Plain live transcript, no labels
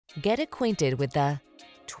Get acquainted with the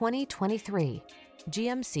 2023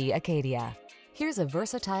 GMC Acadia. Here's a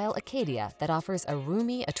versatile Acadia that offers a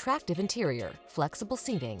roomy, attractive interior, flexible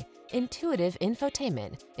seating, intuitive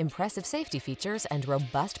infotainment, impressive safety features, and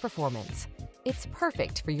robust performance. It's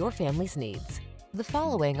perfect for your family's needs. The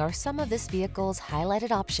following are some of this vehicle's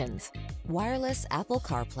highlighted options: wireless Apple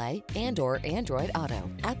Carplay and/or Android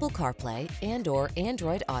Auto, Apple Carplay and/or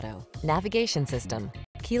Android Auto, navigation system,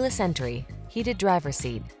 keyless entry, heated driver's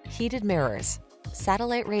seat, heated mirrors,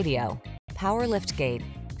 satellite radio, power liftgate,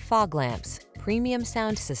 fog lamps, premium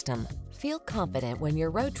sound system. Feel confident when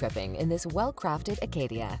you're road tripping in this well-crafted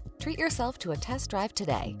Acadia. Treat yourself to a test drive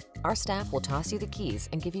today. Our staff will toss you the keys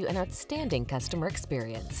and give you an outstanding customer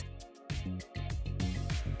experience.